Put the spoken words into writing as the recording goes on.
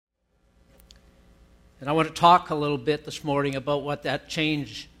And I want to talk a little bit this morning about what that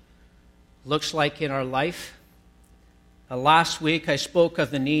change looks like in our life. Last week I spoke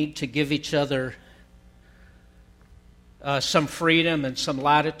of the need to give each other some freedom and some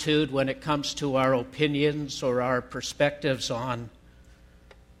latitude when it comes to our opinions or our perspectives on,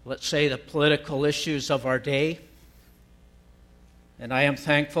 let's say, the political issues of our day. And I am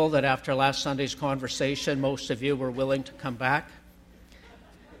thankful that after last Sunday's conversation, most of you were willing to come back.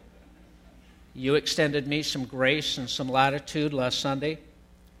 You extended me some grace and some latitude last Sunday.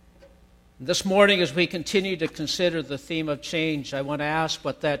 This morning, as we continue to consider the theme of change, I want to ask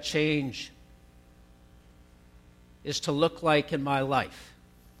what that change is to look like in my life,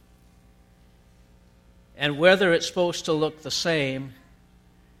 and whether it's supposed to look the same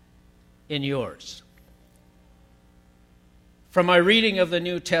in yours. From my reading of the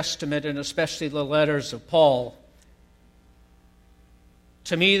New Testament, and especially the letters of Paul,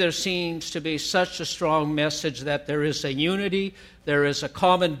 to me there seems to be such a strong message that there is a unity, there is a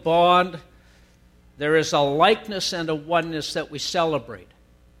common bond, there is a likeness and a oneness that we celebrate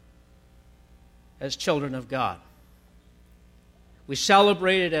as children of God. We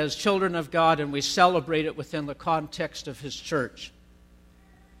celebrate it as children of God, and we celebrate it within the context of His church.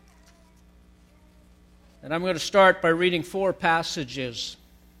 And I'm going to start by reading 4 passages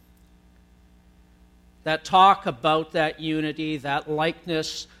that talk about that unity, that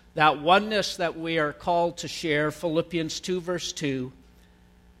likeness, that oneness that we are called to share. Philippians 2, verse 2.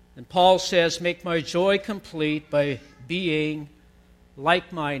 And Paul says, "Make my joy complete by being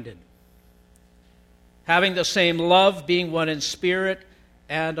like-minded, having the same love, being one in spirit,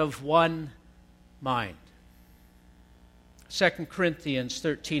 and of one mind." 2 Corinthians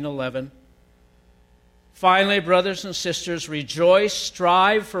 13:11. "Finally, brothers and sisters, rejoice,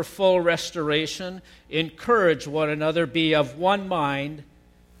 strive for full restoration, encourage one another, be of one mind,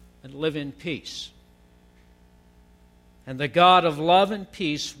 and live in peace. And the God of love and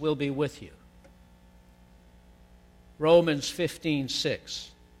peace will be with you." Romans 15:6.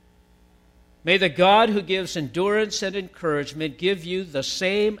 "May the God who gives endurance and encouragement give you the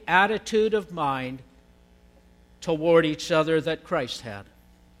same attitude of mind toward each other that Christ had,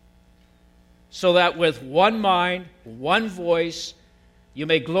 so that with one mind, one voice, you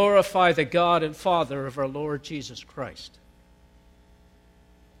may glorify the God and Father of our Lord Jesus Christ."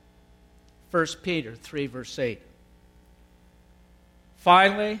 1 Peter 3, verse 8.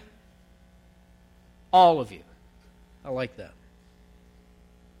 "Finally, all of you," I like that,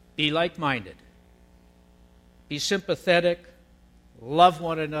 "be like-minded, be sympathetic, love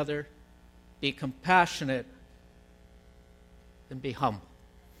one another, be compassionate, and be humble."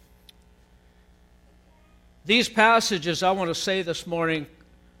 These passages, I want to say this morning,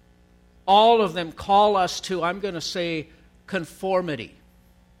 all of them call us to, I'm going to say, conformity.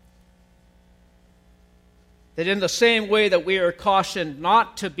 That in the same way that we are cautioned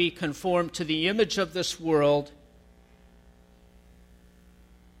not to be conformed to the image of this world,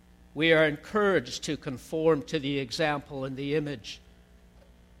 we are encouraged to conform to the example and the image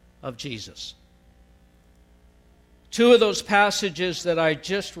of Jesus. 2 of those passages that I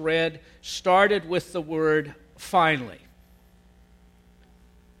just read started with the word "finally,"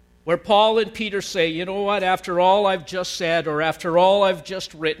 where Paul and Peter say, you know what, after all I've just said, or after all I've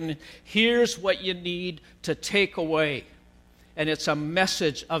just written, here's what you need to take away. And it's a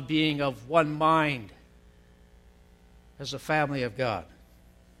message of being of one mind as a family of God.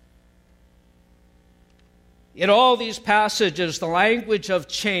 In all these passages, the language of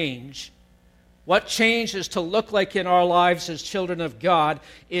change, what change is to look like in our lives as children of God,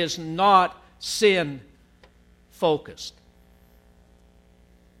 is not sin-focused.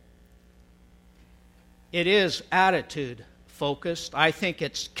 It is attitude-focused. I think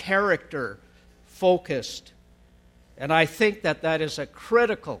it's character-focused. And I think that that is a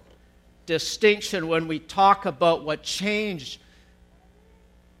critical distinction when we talk about what change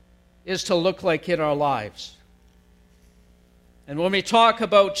is to look like in our lives. And when we talk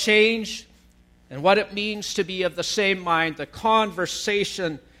about change and what it means to be of the same mind, the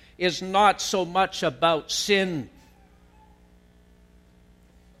conversation is not so much about sin.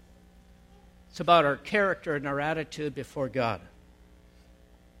 It's about our character and our attitude before God.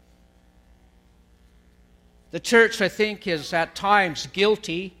 The church, I think, is at times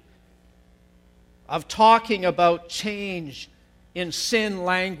guilty of talking about change in sin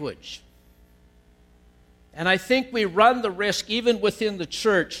language. And I think we run the risk, even within the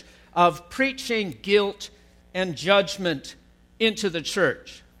church, of preaching guilt and judgment into the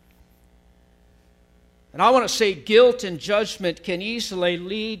church. And I want to say guilt and judgment can easily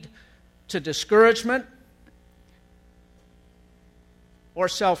lead to discouragement or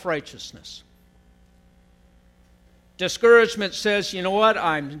self-righteousness. Discouragement says, you know what,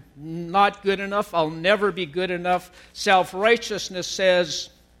 I'm not good enough, I'll never be good enough. Self-righteousness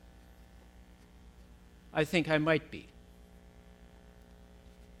says, I think I might be.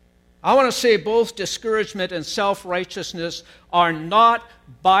 I want to say both discouragement and self-righteousness are not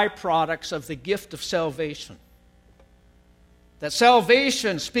byproducts of the gift of salvation. That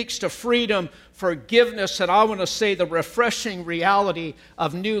salvation speaks to freedom, forgiveness, and I want to say the refreshing reality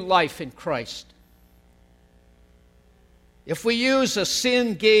of new life in Christ. If we use a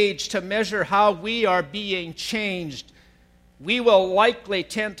sin gauge to measure how we are being changed, we will likely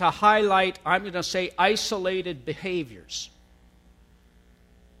tend to highlight, I'm going to say, isolated behaviors.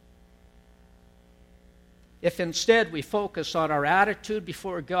 If instead we focus on our attitude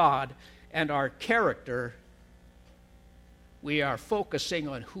before God and our character, we are focusing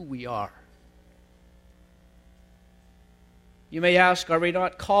on who we are. You may ask, are we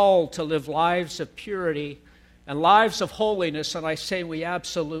not called to live lives of purity and lives of holiness? And I say we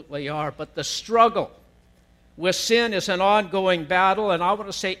absolutely are. But the struggle with sin is an ongoing battle, and I want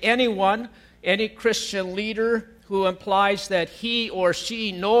to say any Christian leader who implies that he or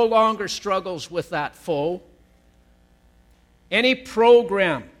she no longer struggles with that foe, any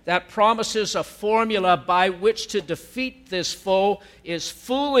program that promises a formula by which to defeat this foe is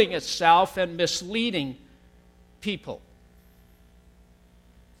fooling itself and misleading people.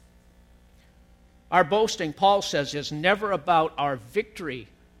 Our boasting, Paul says, is never about our victory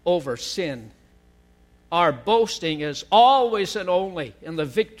over sin. Our boasting is always and only in the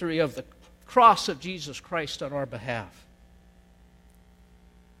victory of the cross of Jesus Christ on our behalf.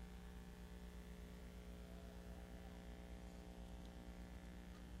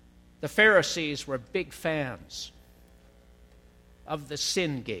 The Pharisees were big fans of the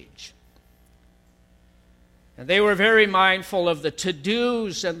sin gauge. And they were very mindful of the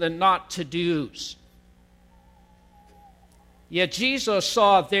to-dos and the not-to-dos. Yet Jesus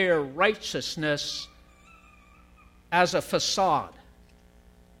saw their righteousness as a facade.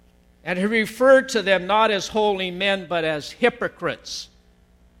 And he referred to them not as holy men, but as hypocrites.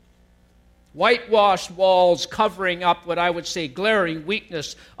 Whitewashed walls covering up what I would say glaring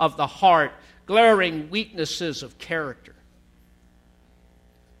weakness of the heart, glaring weaknesses of character.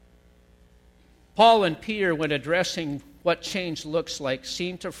 Paul and Peter, when addressing what change looks like,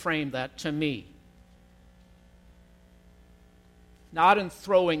 seem to frame that to me. Not in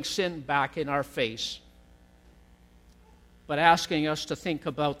throwing sin back in our face, but asking us to think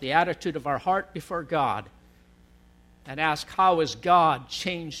about the attitude of our heart before God and ask, how is God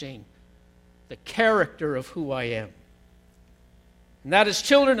changing the character of who I am? And that as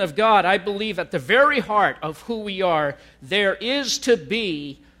children of God, I believe at the very heart of who we are, there is to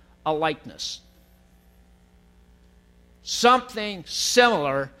be a likeness. Something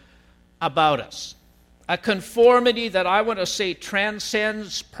similar about us. A conformity that I want to say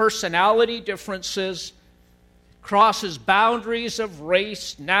transcends personality differences, crosses boundaries of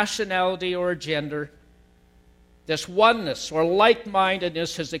race, nationality, or gender. This oneness or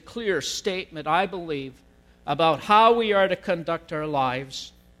like-mindedness is a clear statement, I believe, about how we are to conduct our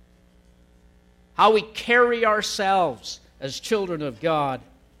lives, how we carry ourselves as children of God,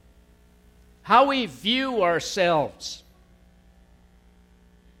 how we view ourselves,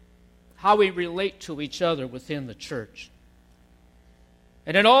 how we relate to each other within the church.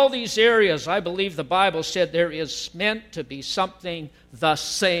 And in all these areas, I believe the Bible said there is meant to be something the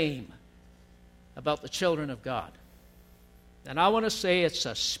same about the children of God. And I want to say it's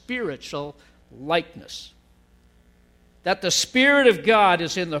a spiritual likeness. That the Spirit of God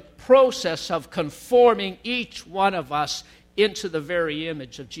is in the process of conforming each one of us into the very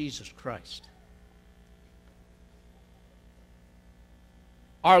image of Jesus Christ.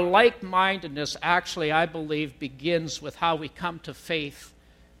 Our like-mindedness actually, I believe, begins with how we come to faith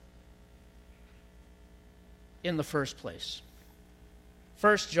in the first place.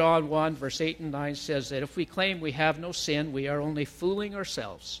 1 John 1, verse 8 and 9 says that if we claim we have no sin, we are only fooling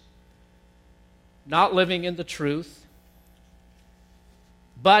ourselves, not living in the truth.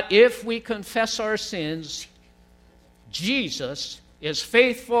 But if we confess our sins, Jesus is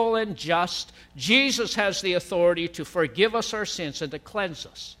faithful and just. Jesus has the authority to forgive us our sins and to cleanse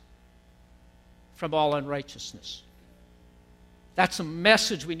us from all unrighteousness. That's a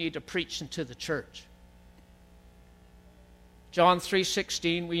message we need to preach into the church. John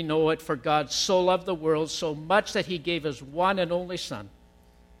 3:16, we know it, for God so loved the world so much that he gave his one and only Son,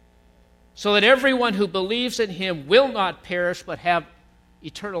 so that everyone who believes in him will not perish but have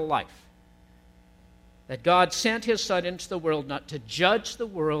eternal life. That God sent his Son into the world not to judge the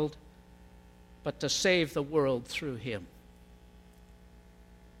world, but to save the world through him.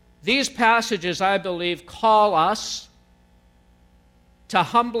 These passages, I believe, call us to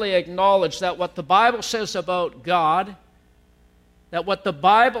humbly acknowledge that what the Bible says about God, that what the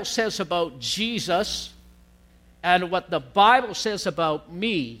Bible says about Jesus, and what the Bible says about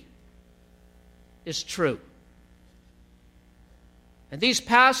me is true. And these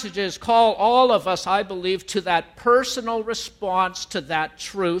passages call all of us, I believe, to that personal response to that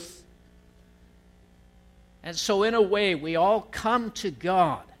truth. And so in a way, we all come to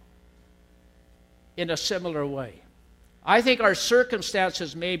God in a similar way. I think our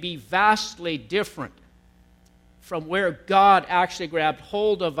circumstances may be vastly different from where God actually grabbed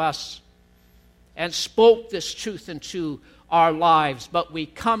hold of us and spoke this truth into our lives, but we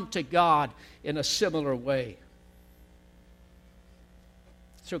come to God in a similar way.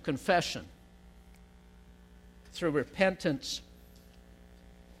 Through confession, through repentance,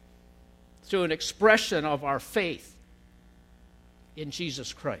 through an expression of our faith in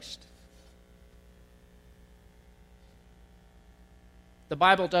Jesus Christ. The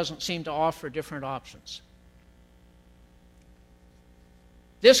Bible doesn't seem to offer different options.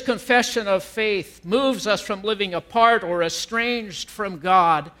 This confession of faith moves us from living apart or estranged from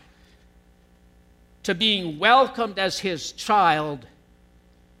God to being welcomed as His child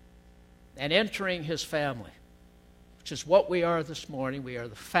and entering His family, which is what we are this morning. We are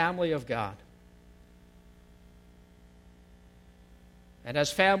the family of God. And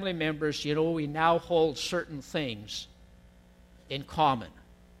as family members, we now hold certain things in common.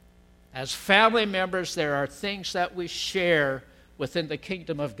 As family members, there are things that we share within the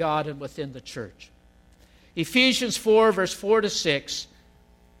kingdom of God and within the church. Ephesians 4, verse 4 to 6,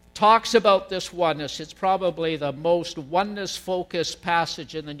 talks about this oneness. It's probably the most oneness-focused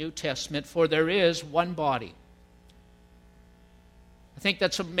passage in the New Testament, for there is one body. I think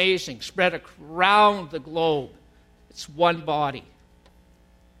that's amazing. Spread around the globe, it's one body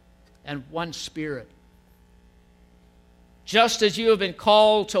and one Spirit. Just as you have been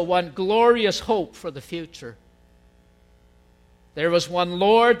called to one glorious hope for the future. There was one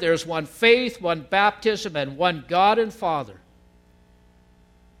Lord, there's one faith, one baptism, and one God and Father,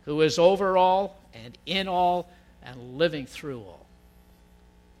 who is over all and in all and living through all.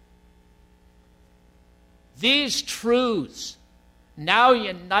 These truths now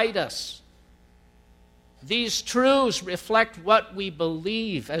unite us. These truths reflect what we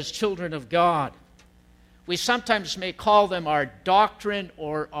believe as children of God. We sometimes may call them our doctrine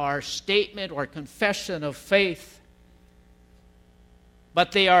or our statement or confession of faith,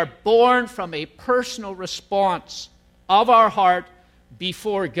 but they are born from a personal response of our heart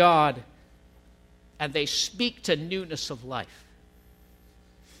before God, and they speak to newness of life.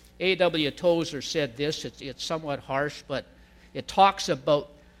 A.W. Tozer said this, it's somewhat harsh, but it talks about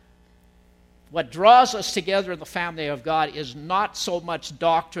what draws us together in the family of God is not so much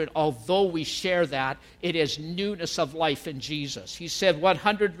doctrine, although we share that, it is newness of life in Jesus. He said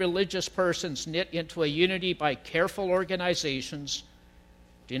 100 religious persons knit into a unity by careful organizations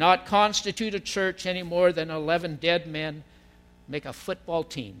do not constitute a church any more than 11 dead men make a football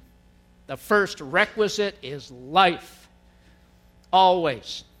team. The first requisite is life,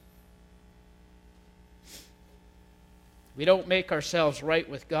 always. We don't make ourselves right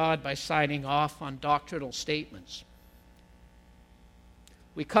with God by signing off on doctrinal statements.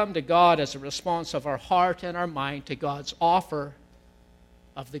 We come to God as a response of our heart and our mind to God's offer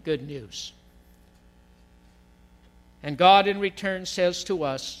of the good news. And God in return says to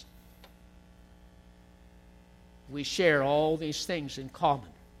us, we share all these things in common.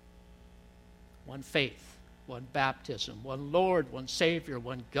 One faith, one baptism, one Lord, one Savior,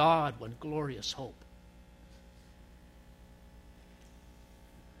 one God, one glorious hope.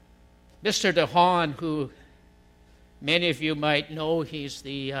 Mr. DeHaan, who many of you might know, he's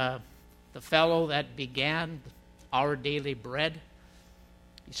the fellow that began Our Daily Bread.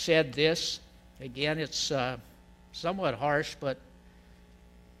 He said this, again, it's somewhat harsh, but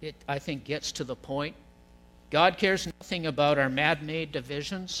it, I think, gets to the point. God cares nothing about our man-made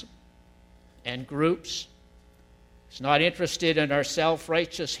divisions and groups. He's not interested in our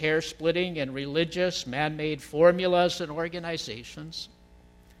self-righteous hair-splitting and religious man-made formulas and organizations.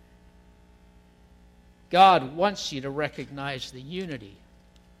 God wants you to recognize the unity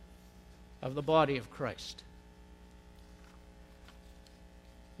of the body of Christ.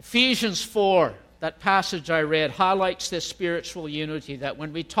 Ephesians 4, that passage I read, highlights this spiritual unity, that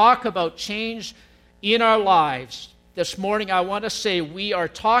when we talk about change in our lives, this morning I want to say we are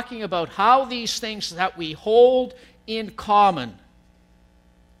talking about how these things that we hold in common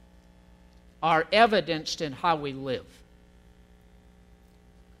are evidenced in how we live.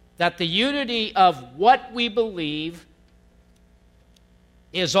 That the unity of what we believe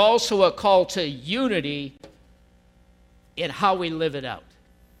is also a call to unity in how we live it out.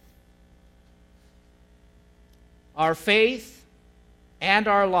 Our faith and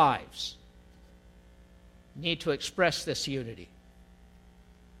our lives need to express this unity.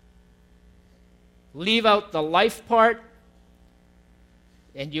 Leave out the life part,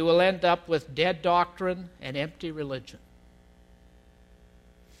 and you will end up with dead doctrine and empty religion.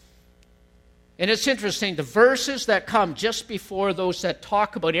 And it's interesting, the verses that come just before those that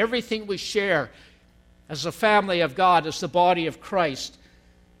talk about everything we share as a family of God, as the body of Christ,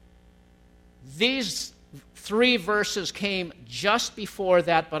 these 3 verses came just before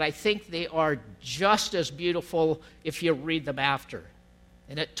that, but I think they are just as beautiful if you read them after.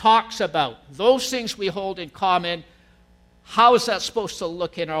 And it talks about those things we hold in common. How is that supposed to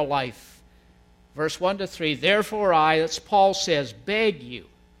look in our life? Verse 1 to 3, therefore I, as Paul says, beg you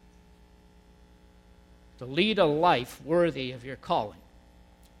to lead a life worthy of your calling,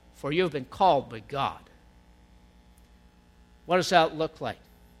 for you have been called by God. What does that look like?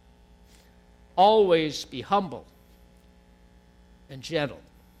 Always be humble and gentle.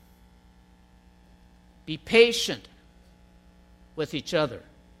 Be patient with each other,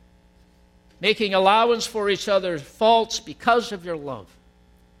 making allowance for each other's faults because of your love.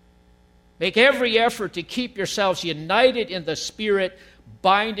 Make every effort to keep yourselves united in the Spirit,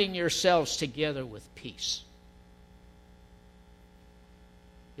 binding yourselves together with peace.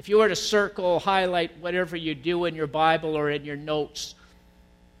 If you were to circle, highlight whatever you do in your Bible or in your notes,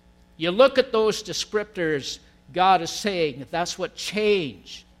 you look at those descriptors, God is saying that's what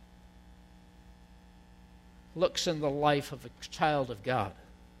change looks in the life of a child of God.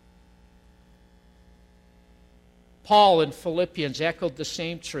 Paul in Philippians echoed the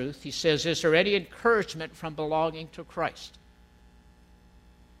same truth. He says, is there any encouragement from belonging to Christ?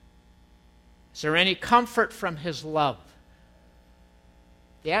 Is there any comfort from his love?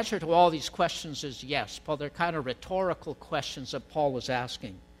 The answer to all these questions is yes. Paul, they're kind of rhetorical questions that Paul was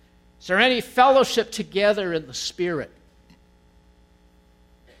asking. Is there any fellowship together in the Spirit?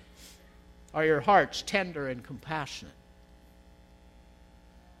 Are your hearts tender and compassionate?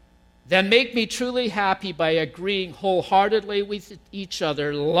 Then make me truly happy by agreeing wholeheartedly with each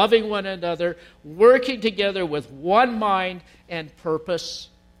other, loving one another, working together with one mind and purpose.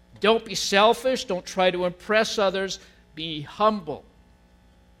 Don't be selfish. Don't try to impress others. Be humble,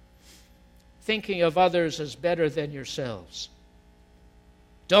 thinking of others as better than yourselves.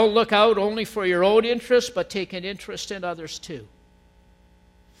 Don't look out only for your own interests, but take an interest in others too.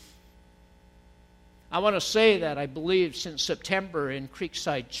 I want to say that I believe since September in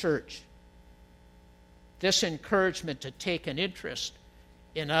Creekside Church, this encouragement to take an interest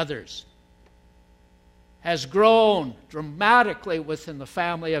in others has grown dramatically within the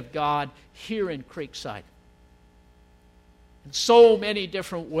family of God here in Creekside in so many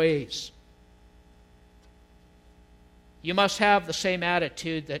different ways. You must have the same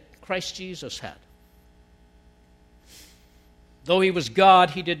attitude that Christ Jesus had. Though he was God,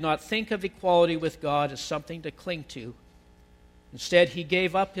 he did not think of equality with God as something to cling to. Instead, he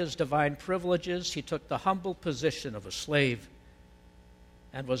gave up his divine privileges. He took the humble position of a slave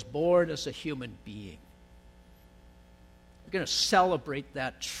and was born as a human being. We're going to celebrate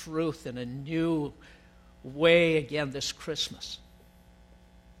that truth in a new way again this Christmas.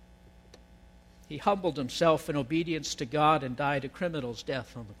 He humbled himself in obedience to God and died a criminal's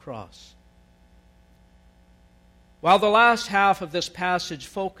death on the cross. While the last half of this passage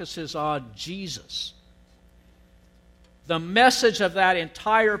focuses on Jesus, the message of that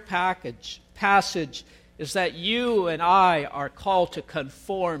entire passage is that you and I are called to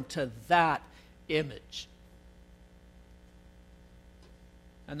conform to that image.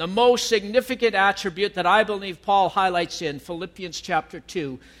 And the most significant attribute that I believe Paul highlights in Philippians chapter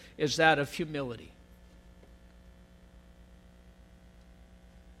 2 is that of humility.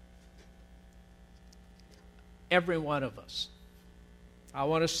 Every one of us. I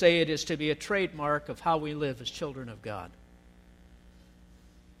want to say it is to be a trademark of how we live as children of God.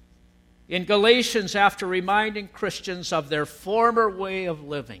 In Galatians, after reminding Christians of their former way of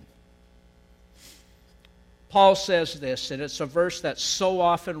living, Paul says this, and it's a verse that's so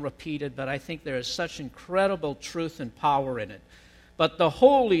often repeated, but I think there is such incredible truth and power in it. But the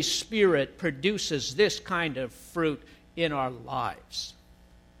Holy Spirit produces this kind of fruit in our lives.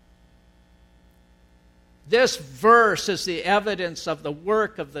 This verse is the evidence of the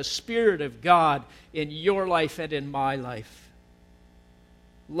work of the Spirit of God in your life and in my life.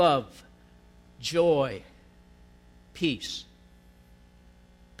 Love, joy, peace,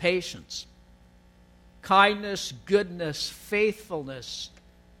 patience, kindness, goodness, faithfulness,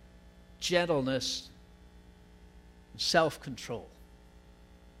 gentleness, and self-control.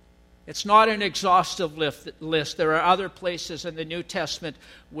 It's not an exhaustive list. There are other places in the New Testament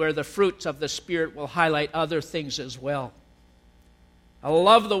where the fruits of the Spirit will highlight other things as well. I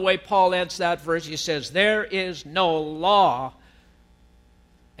love the way Paul ends that verse. He says, there is no law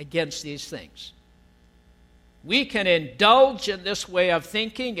against these things. We can indulge in this way of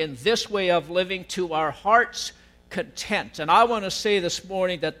thinking, in this way of living to our heart's content. And I want to say this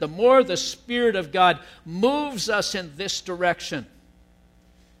morning that the more the Spirit of God moves us in this direction,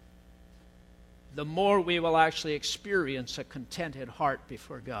 the more we will actually experience a contented heart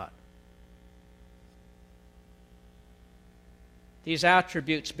before God. These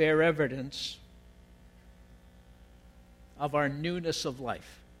attributes bear evidence of our newness of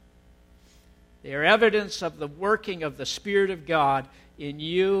life. They are evidence of the working of the Spirit of God in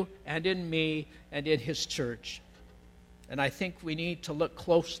you and in me and in His church. And I think we need to look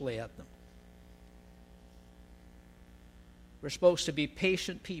closely at them. We're supposed to be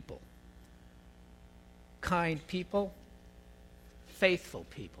patient people, kind people, faithful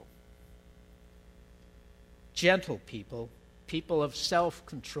people, gentle people, people of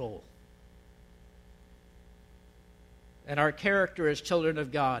self-control. And our character as children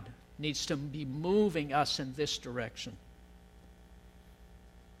of God needs to be moving us in this direction.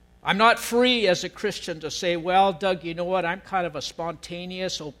 I'm not free as a Christian to say, well, Doug, you know what? I'm kind of a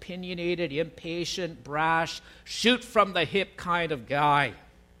spontaneous, opinionated, impatient, brash, shoot from the hip kind of guy.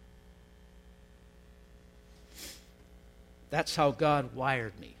 That's how God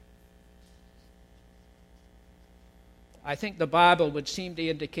wired me. I think the Bible would seem to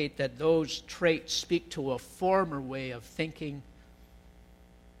indicate that those traits speak to a former way of thinking.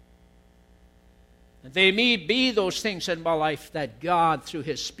 And they may be those things in my life that God, through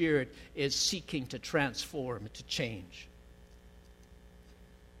His Spirit, is seeking to transform, to change.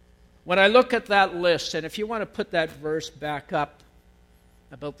 When I look at that list, and if you want to put that verse back up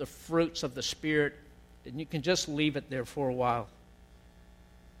about the fruits of the Spirit, then you can just leave it there for a while.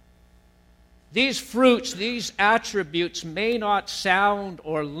 These fruits, these attributes may not sound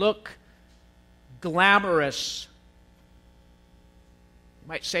or look glamorous. You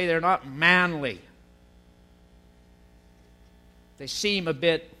might say they're not manly. They seem a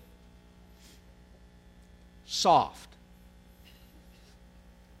bit soft.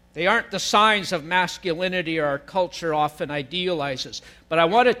 They aren't the signs of masculinity our culture often idealizes. But I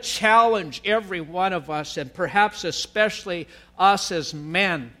want to challenge every one of us, and perhaps especially us as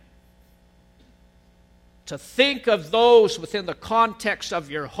men, to think of those within the context of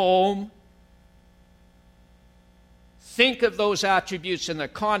your home. Think of those attributes in the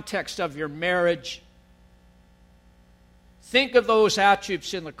context of your marriage. Think of those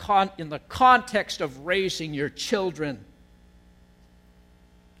attributes in the context of raising your children.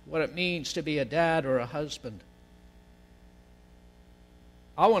 What it means to be a dad or a husband.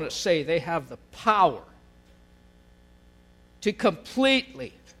 I want to say they have the power to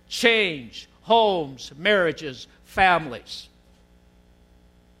completely change homes, marriages, families.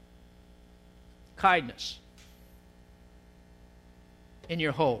 Kindness in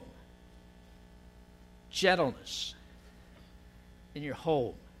your home. Gentleness in your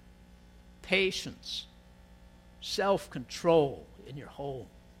home. Patience, self-control in your home.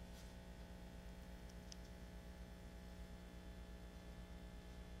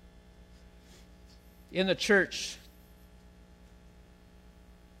 In the church,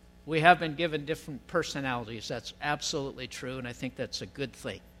 we have been given different personalities. That's absolutely true, and I think that's a good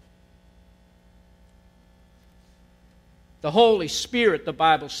thing. The Holy Spirit, the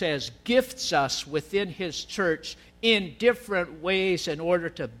Bible says, gifts us within His church in different ways in order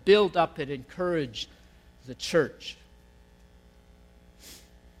to build up and encourage the church.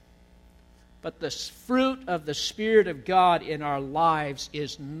 But the fruit of the Spirit of God in our lives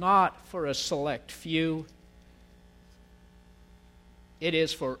is not for a select few. It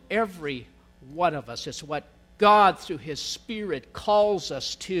is for every one of us. It's what God, through His Spirit, calls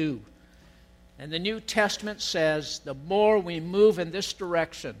us to. And the New Testament says the more we move in this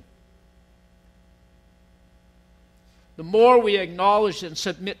direction, the more we acknowledge and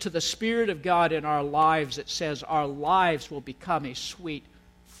submit to the Spirit of God in our lives, it says our lives will become a sweet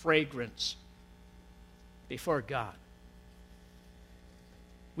fragrance before God.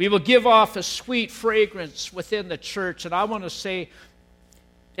 We will give off a sweet fragrance within the church. And I want to say,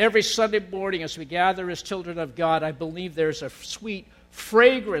 every Sunday morning as we gather as children of God, I believe there's a sweet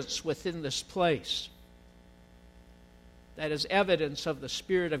fragrance within this place that is evidence of the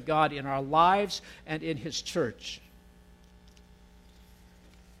Spirit of God in our lives and in His church.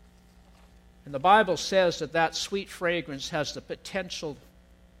 And the Bible says that that sweet fragrance has the potential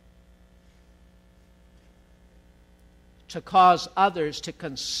to cause others to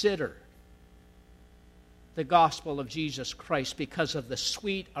consider the gospel of Jesus Christ because of the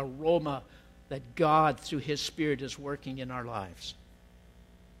sweet aroma that God, through His Spirit, is working in our lives.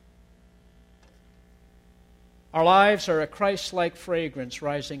 Our lives are a Christ-like fragrance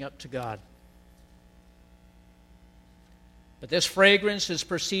rising up to God. But this fragrance is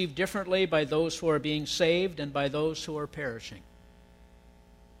perceived differently by those who are being saved and by those who are perishing.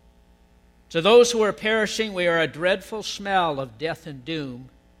 To those who are perishing, we are a dreadful smell of death and doom.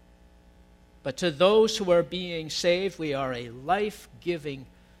 But to those who are being saved, we are a life-giving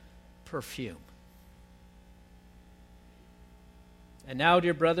perfume. And now,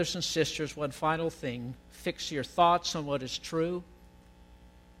 dear brothers and sisters, one final thing. Fix your thoughts on what is true,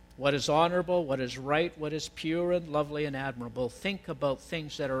 what is honorable, what is right, what is pure and lovely and admirable. Think about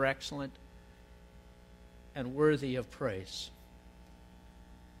things that are excellent and worthy of praise.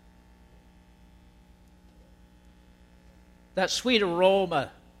 That sweet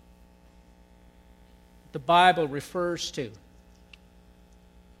aroma the Bible refers to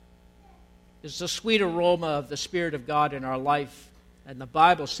is the sweet aroma of the Spirit of God in our life. And the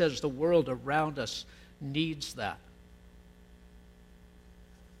Bible says the world around us needs that.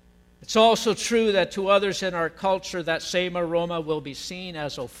 It's also true that to others in our culture, that same aroma will be seen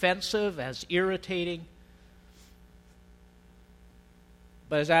as offensive, as irritating.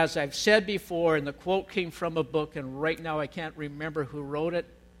 But as I've said before, and the quote came from a book, and right now I can't remember who wrote it,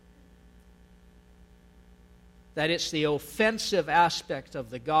 that it's the offensive aspect of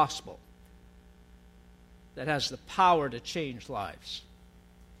the gospel that has the power to change lives.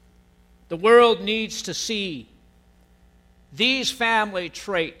 The world needs to see these family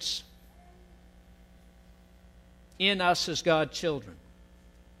traits in us as God's children.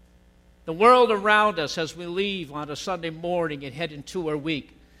 The world around us as we leave on a Sunday morning and head into our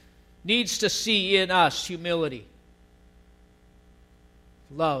week needs to see in us humility,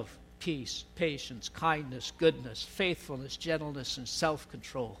 love, peace, patience, kindness, goodness, faithfulness, gentleness, and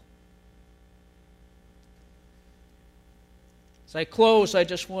self-control. As I close, I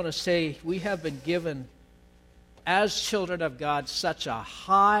just want to say we have been given, as children of God, such a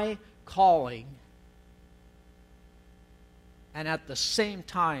high calling, and at the same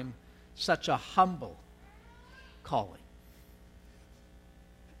time, such a humble calling.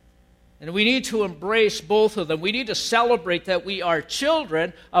 And we need to embrace both of them. We need to celebrate that we are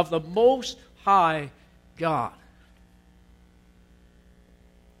children of the Most High God.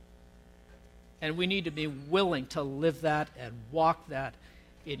 And we need to be willing to live that and walk that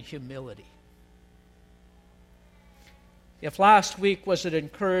in humility. If last week was an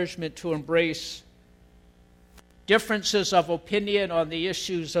encouragement to embrace differences of opinion on the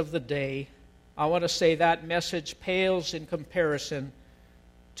issues of the day, I want to say that message pales in comparison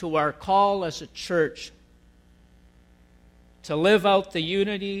to our call as a church to live out the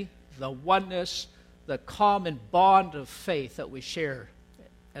unity, the oneness, the common bond of faith that we share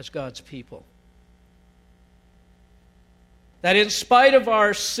as God's people. That in spite of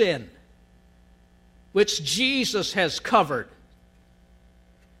our sin, which Jesus has covered,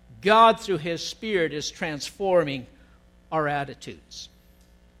 God, through His Spirit, is transforming our attitudes.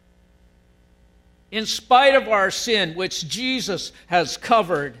 In spite of our sin, which Jesus has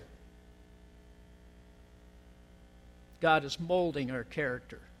covered, God is molding our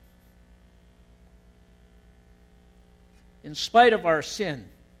character. In spite of our sin,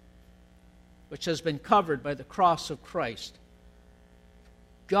 which has been covered by the cross of Christ,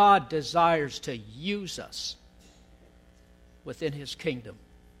 God desires to use us within His kingdom.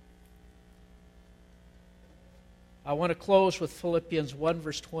 I want to close with Philippians 1,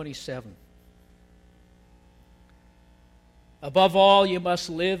 verse 27. Above all, you must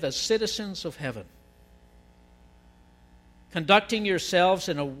live as citizens of heaven, conducting yourselves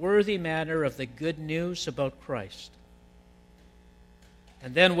in a worthy manner of the good news about Christ.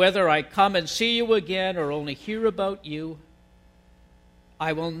 And then whether I come and see you again or only hear about you,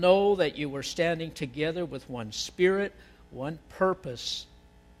 I will know that you were standing together with one spirit, one purpose,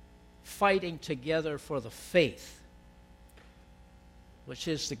 fighting together for the faith, which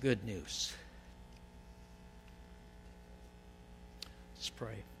is the good news. Let's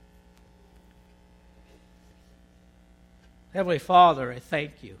pray. Heavenly Father, I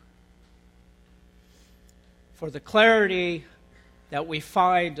thank you for the clarity that we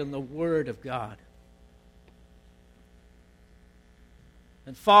find in the Word of God.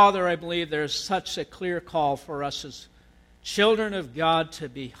 And Father, I believe there's such a clear call for us as children of God to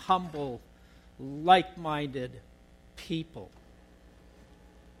be humble, like-minded people.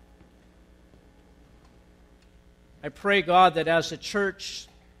 I pray, God, that as a church,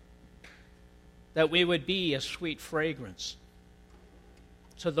 that we would be a sweet fragrance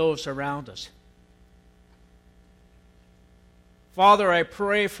to those around us. Father, I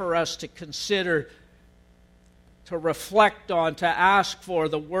pray for us to consider, to reflect on, to ask for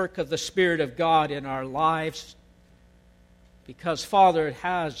the work of the Spirit of God in our lives. Because, Father, it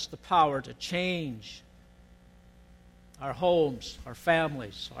has the power to change our homes, our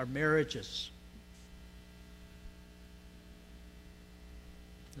families, our marriages.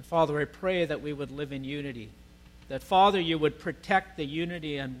 And Father, I pray that we would live in unity. That, Father, you would protect the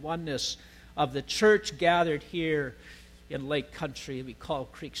unity and oneness of the church gathered here in Lake Country we call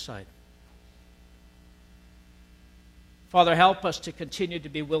Creekside. Father, help us to continue to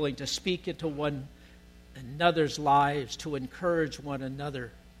be willing to speak into one another's lives, to encourage one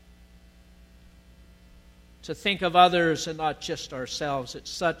another, to think of others and not just ourselves. It's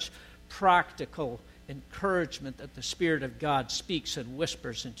such practical encouragement that the Spirit of God speaks and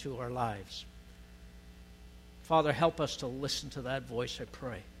whispers into our lives. Father, help us to listen to that voice, I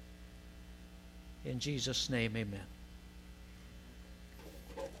pray. In Jesus' name, amen.